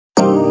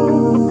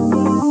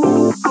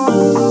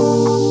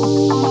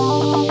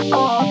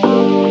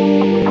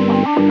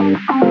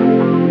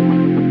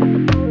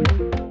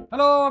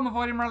Hello, I'm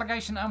avoiding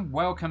relegation and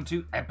welcome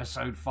to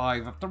episode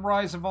 5 of the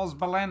Rise of Os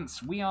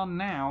Belenenses. We are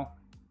now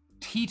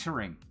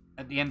teetering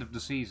at the end of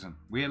the season.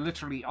 We are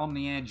literally on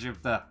the edge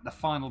of the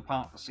final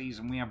part of the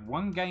season. We have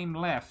one game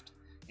left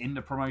in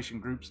the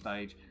promotion group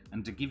stage,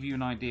 and to give you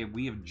an idea,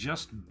 we have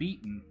just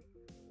beaten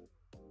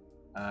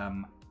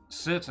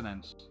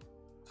Belenenses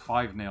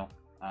 5-0,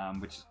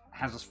 which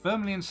has us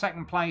firmly in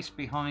second place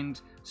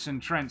behind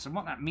St. Trent's. And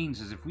what that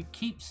means is if we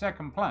keep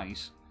second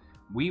place,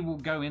 we will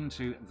go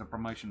into the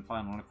promotion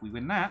final. And if we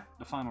win that,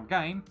 the final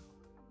game,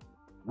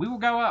 we will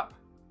go up.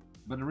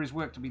 But there is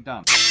work to be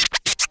done.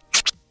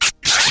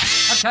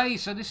 Okay,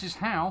 so this is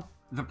how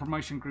the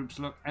promotion groups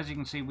look. As you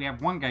can see, we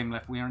have one game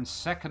left. We are in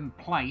second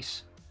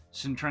place.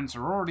 St. Trent's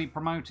are already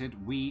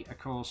promoted. We, of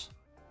course,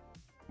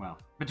 well,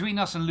 between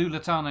us and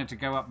Lulatano to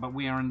go up, but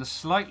we are in the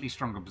slightly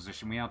stronger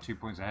position. We are 2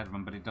 points ahead of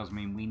them, but it does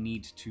mean we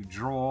need to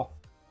draw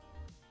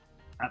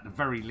at the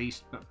very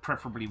least, but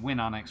preferably win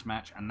our next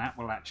match, and that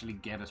will actually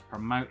get us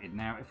promoted.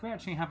 Now, if we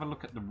actually have a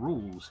look at the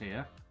rules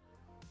here,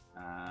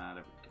 there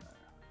we go.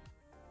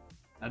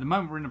 At the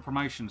moment, we're in the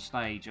promotion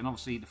stage, and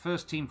obviously the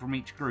first team from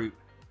each group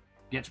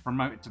gets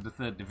promoted to the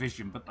third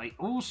division, but they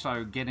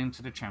also get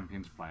into the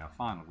Champions Playoff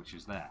Final, which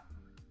is there.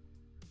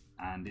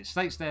 And it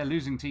states there,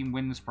 losing team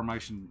wins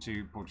promotion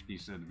to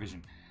Portuguese third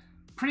division.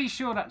 Pretty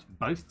sure that's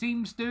both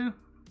teams do,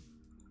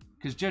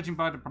 because judging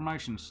by the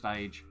promotion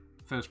stage,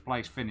 first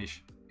place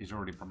finish is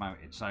already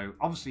promoted. So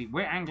obviously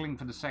we're angling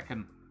for the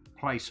second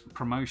place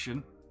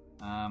promotion,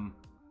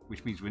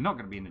 which means we're not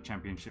going to be in the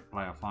championship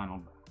playoff final.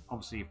 But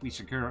obviously if we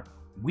secure it,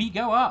 we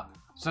go up.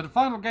 So the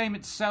final game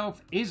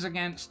itself is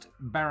against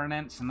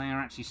Belenenses, and they are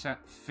actually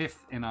set 5th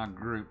in our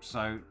group.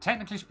 So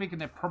technically speaking,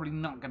 they're probably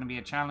not going to be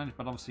a challenge,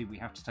 but obviously we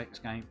have to take this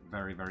game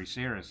very, very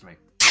seriously.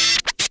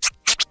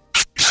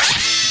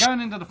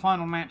 Going into the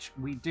final match,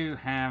 we do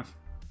have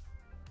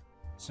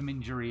some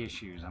injury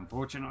issues,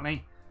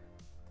 unfortunately.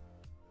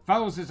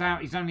 Foles is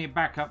out. He's only a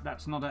backup.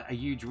 That's not a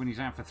huge one. He's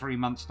out for 3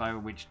 months, though,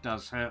 which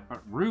does hurt.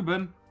 But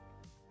Ruben,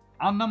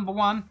 our number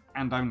one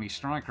and only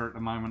striker at the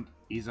moment,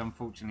 is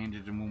unfortunately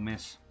injured and will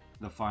miss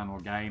the final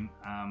game.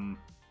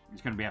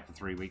 He's going to be out for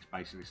 3 weeks,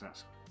 basically, so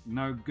that's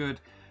no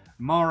good.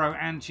 Mauro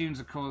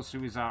Antunes, of course,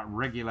 who is our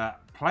regular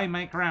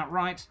playmaker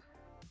outright.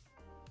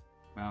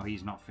 Well,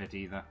 he's not fit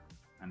either,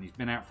 and he's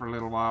been out for a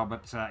little while,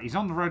 but he's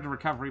on the road to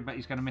recovery, but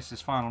he's going to miss his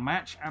final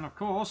match. And, of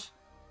course,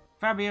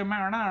 Fabio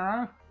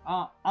Marinaro,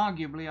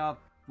 arguably our,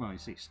 well, you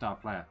see, star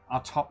player,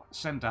 our top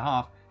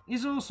centre-half,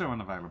 is also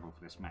unavailable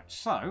for this match.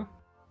 So,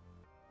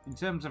 in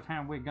terms of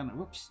how we're going to,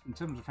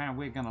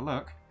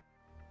 look,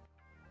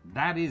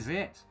 that is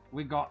it.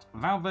 We've got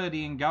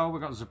Valverde in goal.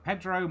 We've got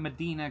Zapedro,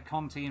 Medina,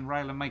 Conti, and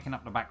Raylan making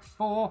up the back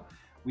four.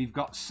 We've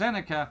got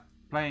Seneca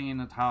playing in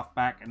at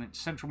half-back, and it's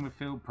central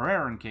midfield,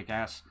 Pereira and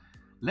Kick-Ass.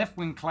 Left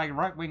wing, Clay.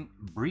 Right wing,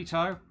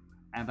 Brito.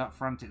 And up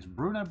front, it's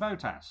Bruno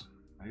Botas,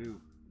 who,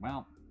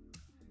 well,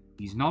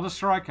 he's not a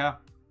striker,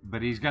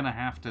 but he's going to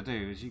have to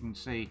do. As you can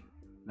see,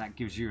 that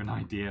gives you an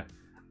idea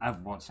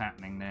of what's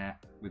happening there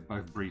with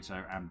both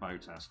Brito and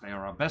Botas. They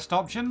are our best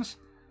options,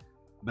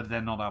 but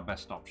they're not our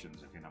best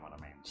options, if you know what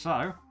I mean.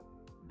 So,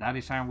 that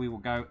is how we will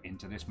go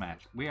into this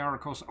match. We are,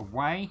 of course,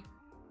 away,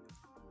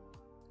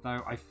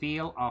 though I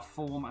feel our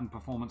form and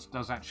performance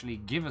does actually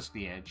give us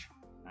the edge,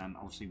 and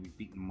obviously we've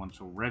beaten them once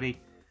already.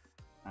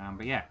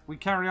 But yeah, we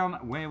carry on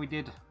where we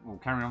did, or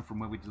carry on from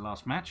where we did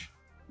last match.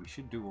 We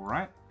should do all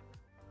right.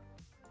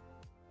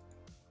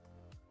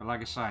 But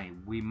like I say,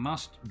 we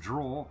must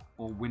draw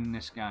or win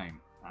this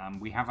game.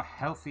 We have a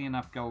healthy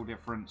enough goal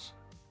difference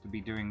to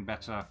be doing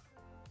better,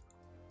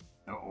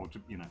 or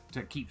to, you know,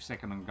 to keep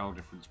second on goal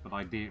difference. But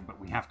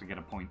we have to get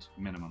a point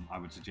minimum, I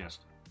would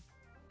suggest.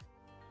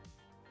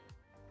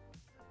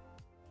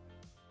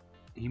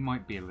 He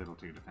might be a little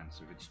too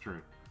defensive, it's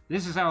true.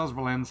 This is how Os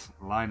Belenenses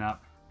line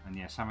up, and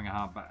yes, having a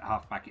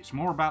half-back. It's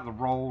more about the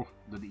role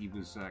that he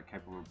was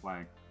capable of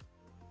playing.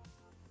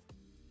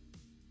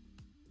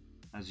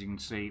 As you can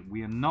see,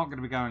 we are not going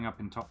to be going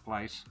up in top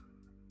place.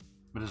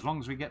 But as long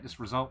as we get this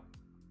result,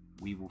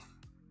 we will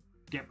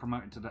get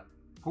promoted to the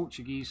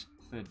Portuguese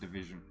third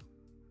division.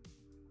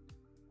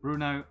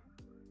 Bruno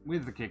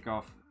with the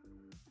kickoff.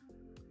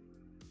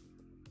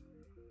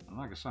 And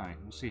like I say,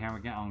 we'll see how we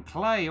get on.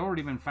 Clay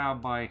already been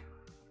fouled by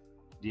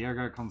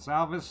Diogo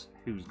Gonçalves,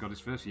 who's got his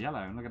first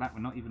yellow. And look at that,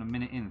 we're not even a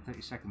minute in,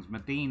 30 seconds.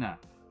 Medina,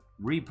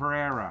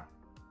 Pereira.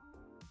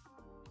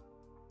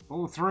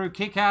 All through,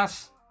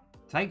 Kick-Ass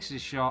takes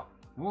his shot.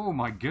 Oh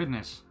my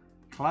goodness.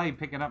 Clay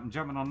picking up and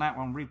jumping on that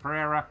one.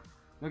 Pereira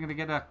looking to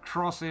get a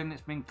cross in.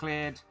 It's been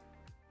cleared.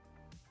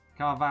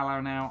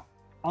 Carvalho now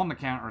on the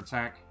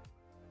counter-attack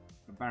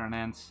for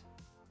Belenenses.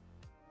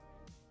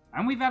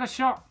 And we've had a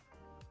shot.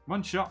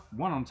 One shot,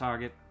 one on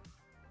target.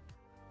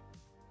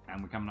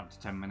 And we're coming up to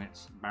 10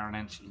 minutes.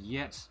 Belenenses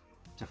yet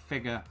to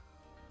figure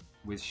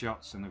with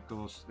shots. And of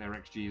course, their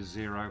XG is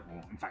 0,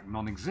 or in fact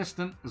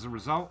non-existent as a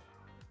result.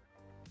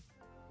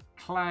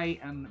 Clay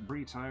and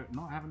Brito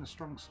not having a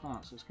strong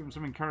start. So let's give them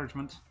some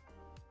encouragement.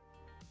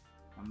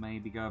 And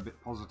maybe go a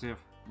bit positive.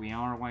 We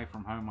are away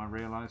from home, I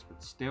realise,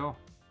 but still,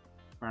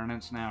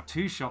 Belenenses now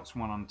 2 shots,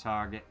 1 on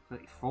target.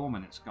 34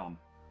 minutes gone.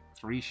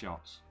 3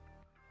 shots.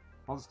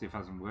 Positive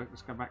hasn't worked.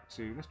 Let's go back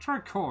to... Let's try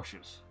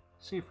cautious.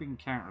 See if we can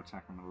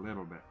counter-attack them a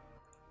little bit.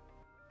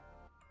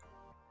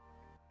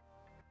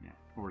 Yeah,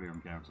 already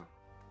on counter.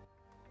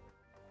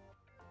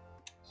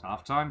 It's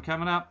half-time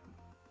coming up.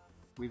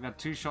 We've had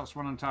 2 shots,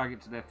 1 on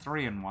target to their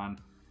 3 and 1.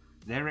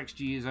 Their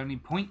XG is only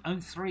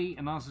 0.03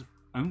 and ours is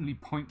only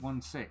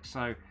 0.16.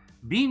 So,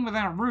 being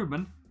without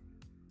Ruben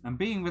and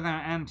being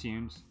without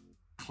Antunes,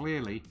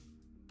 clearly,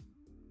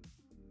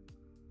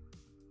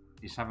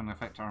 is having an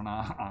effect on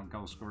our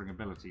goal-scoring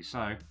ability.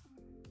 So,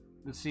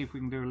 let's see if we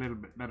can do a little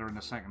bit better in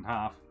the second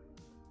half.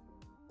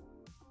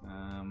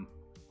 We're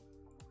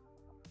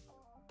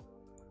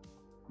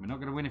not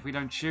going to win if we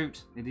don't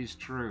shoot. It is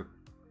true.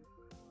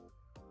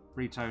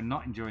 Brito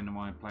not enjoying the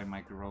wide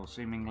playmaker role,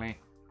 seemingly.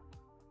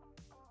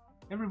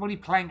 Everybody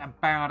playing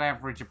about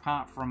average,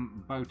 apart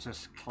from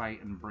Botus, Clay,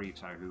 and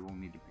Brito, who all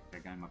need to pick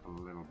their game up a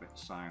little bit.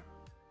 So,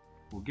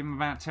 we'll give them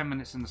about 10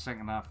 minutes in the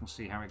second half and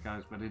see how it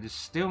goes. But it is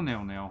still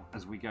 0-0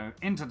 as we go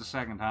into the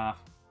second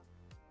half.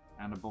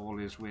 And the ball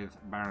is with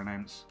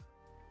Belenenses,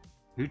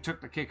 who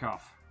took the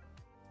kickoff.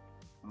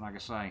 And like I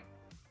say,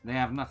 they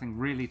have nothing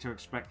really to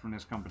expect from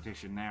this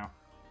competition now.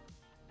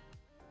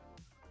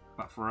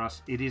 But for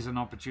us, it is an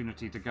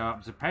opportunity to go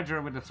up.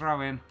 Pedro with the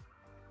throw-in.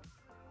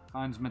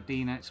 Finds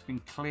Medina. It's been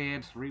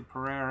cleared. Rui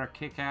Pereira,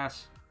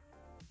 kick-ass.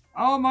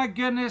 Oh my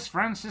goodness!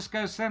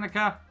 Francisco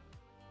Seneca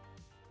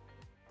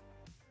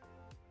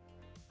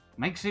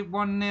makes it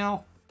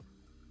 1-0.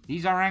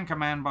 He's our anchor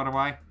man, by the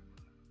way.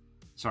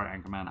 Sorry,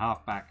 anchor man,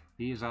 halfback.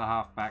 He is our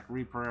halfback.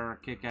 Rui Pereira,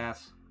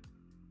 kick-ass.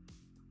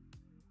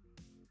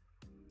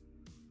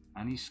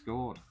 And he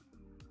scored.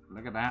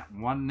 Look at that.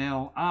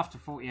 1-0 after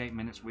 48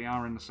 minutes. We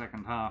are in the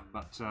second half,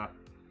 but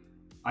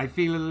I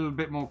feel a little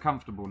bit more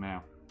comfortable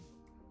now.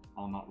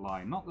 I'll not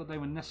lie. Not that they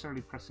were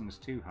necessarily pressing us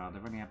too hard.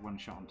 They've only had 1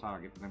 shot on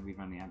target, but then we've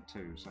only had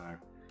 2. So,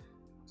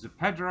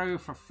 Pedro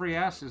for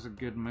Frias is a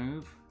good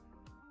move.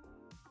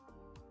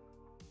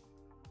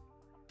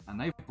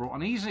 And they've brought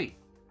on Easy.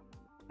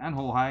 And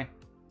Jorge.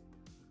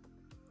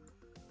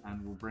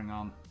 And we'll bring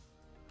on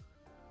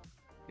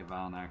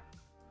Gavano.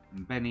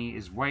 And Benny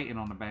is waiting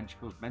on the bench.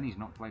 Of course, Benny's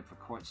not played for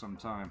quite some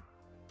time.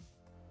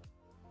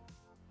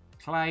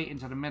 Clay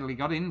into the middle. He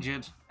got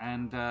injured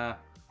and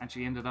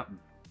actually ended up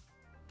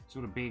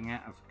sort of being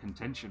out of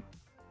contention.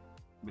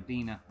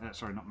 Brito.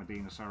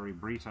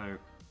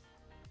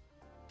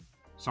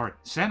 Sorry,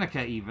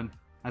 Seneca even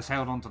has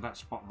held on to that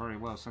spot very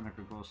well.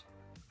 Seneca, of course,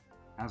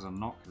 has a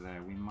knock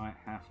there. We might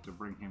have to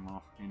bring him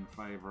off in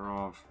favour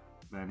of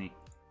Benny.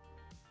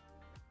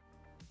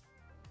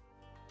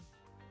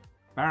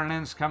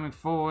 Belenenses coming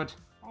forward.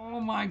 Oh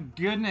my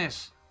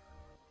goodness.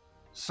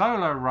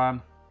 Solo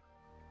run.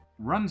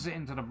 Runs it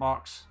into the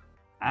box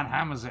and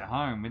hammers it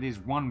home. It is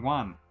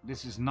 1-1.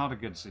 This is not a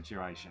good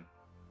situation.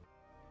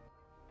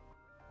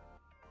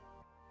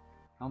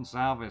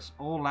 Gonçalves,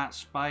 all that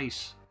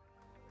space.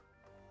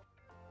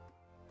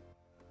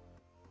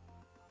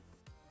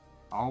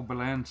 Os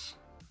Belenenses.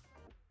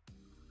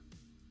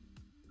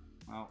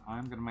 Well,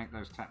 I'm going to make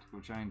those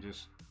tactical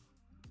changes.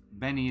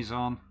 Benny is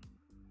on.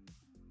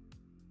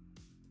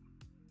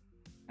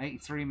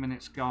 83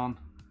 minutes gone.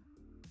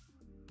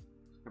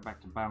 Let's go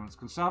back to balance.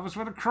 Gonçalves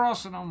with a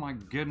cross, and oh my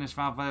goodness,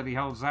 Valverde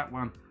holds that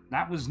one.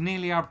 That was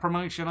nearly our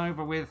promotion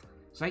over with.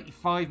 It's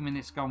 85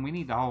 minutes gone. We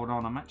need to hold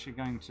on. I'm actually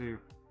going to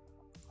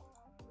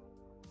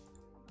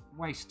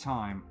waste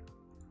time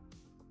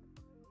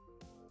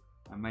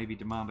and maybe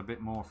demand a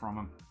bit more from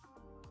them.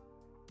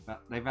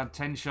 But they've had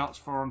 10 shots,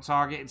 4 on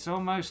target. It's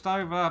almost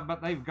over,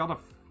 but they've got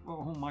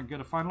oh my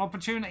god, a final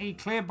opportunity.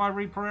 Cleared by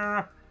Rui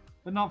Pereira,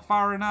 but not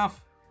far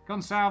enough.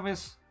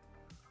 Gonçalves.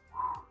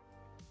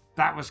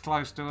 That was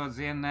close towards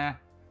the end there.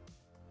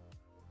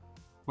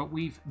 But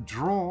we've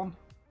drawn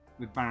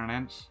with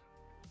Belenenses,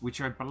 which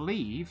I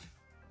believe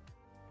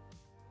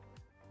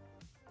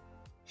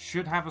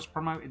should have us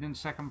promoted in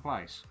second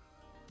place.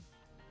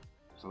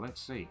 So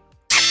let's see.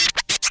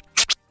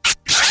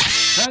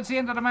 So it's the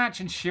end of the match,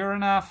 and sure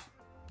enough,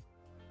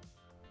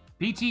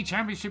 PT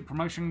Championship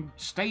Promotion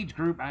Stage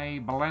Group A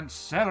Belenenses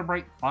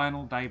celebrate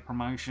final day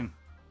promotion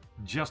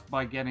just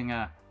by getting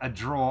a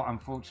draw,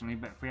 unfortunately.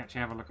 But if we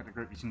actually have a look at the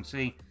group, you can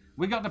see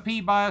we got the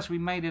P bias. We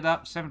made it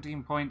up,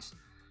 17 points.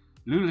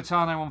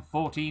 Lulatano on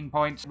 14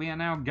 points. We are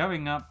now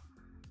going up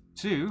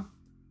to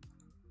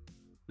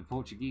the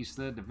Portuguese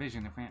third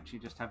division. If we actually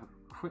just have a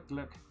quick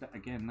look,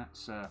 again,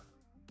 that's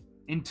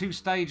in 2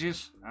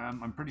 stages.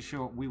 I'm pretty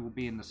sure we will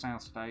be in the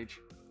south stage.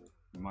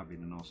 We might be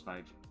in the north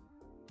stage.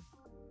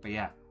 But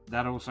yeah,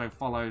 that also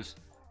follows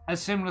a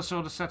similar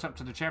sort of setup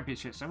to the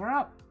championship. So we're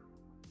up.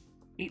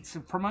 It's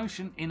a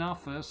promotion in our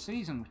first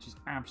season, which is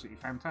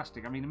absolutely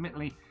fantastic. I mean,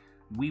 admittedly,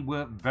 we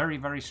were very,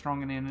 very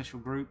strong in the initial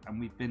group, and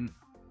we've been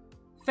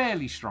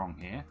fairly strong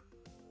here.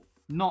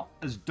 Not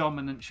as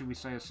dominant, should we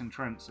say, as St.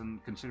 Trent's,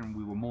 and considering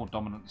we were more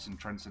dominant than St.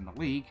 Trent's in the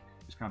league,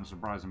 it's kind of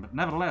surprising. But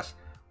nevertheless,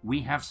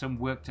 we have some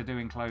work to do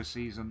in close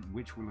season,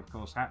 which will, of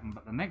course, happen.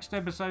 But the next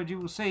episode you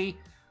will see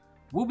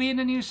will be in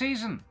the new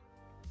season.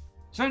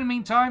 So in the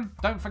meantime,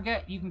 don't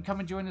forget, you can come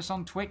and join us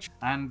on Twitch.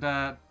 And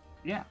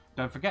yeah,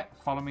 don't forget,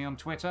 follow me on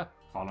Twitter,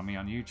 follow me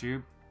on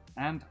YouTube.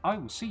 And I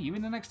will see you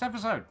in the next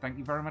episode. Thank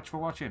you very much for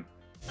watching.